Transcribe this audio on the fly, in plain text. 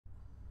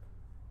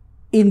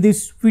In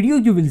this video,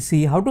 you will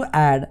see how to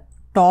add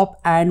top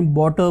and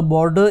bottom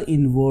border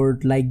in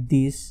Word like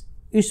this.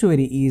 It's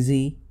very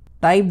easy.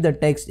 Type the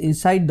text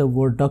inside the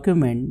Word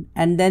document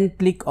and then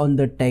click on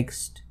the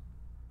text.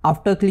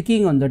 After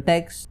clicking on the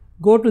text,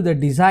 go to the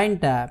Design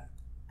tab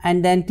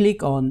and then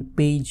click on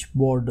Page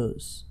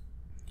Borders.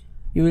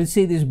 You will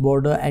see this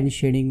border and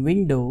shading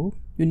window.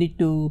 You need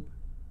to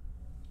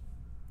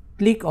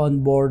click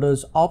on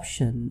Borders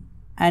option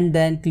and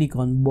then click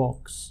on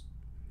Box.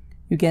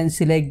 You can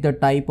select the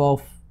type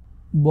of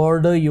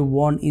border you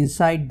want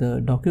inside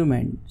the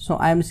document. So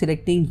I am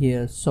selecting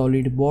here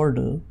solid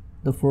border,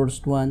 the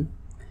first one,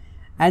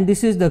 and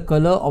this is the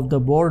color of the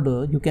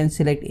border. You can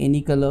select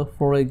any color.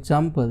 For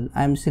example,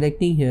 I am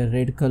selecting here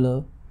red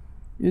color.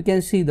 You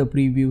can see the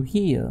preview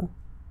here.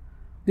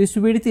 This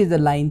width is the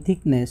line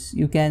thickness.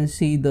 You can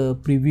see the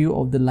preview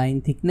of the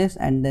line thickness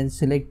and then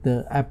select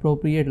the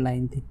appropriate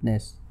line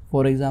thickness.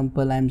 For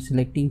example, I am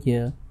selecting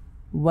here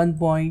 1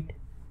 point,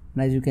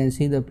 and as you can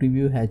see the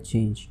preview has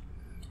changed.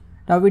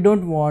 Now we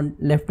don't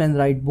want left and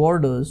right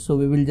borders, so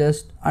we will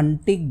just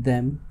untick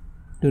them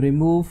to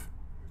remove,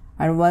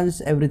 and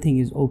once everything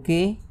is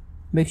okay,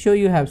 make sure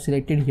you have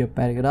selected here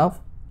paragraph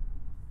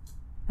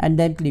and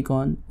then click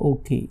on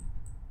OK.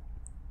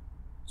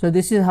 So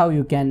this is how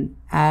you can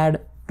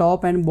add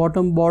top and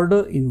bottom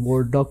border in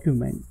Word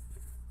document.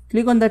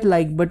 Click on that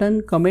like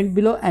button, comment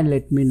below and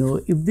let me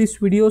know if this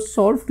video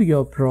solved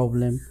your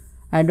problem.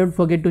 And don't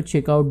forget to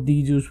check out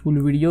these useful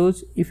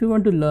videos if you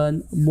want to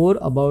learn more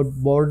about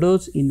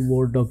borders in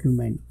Word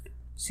document.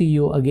 See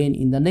you again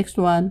in the next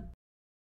one.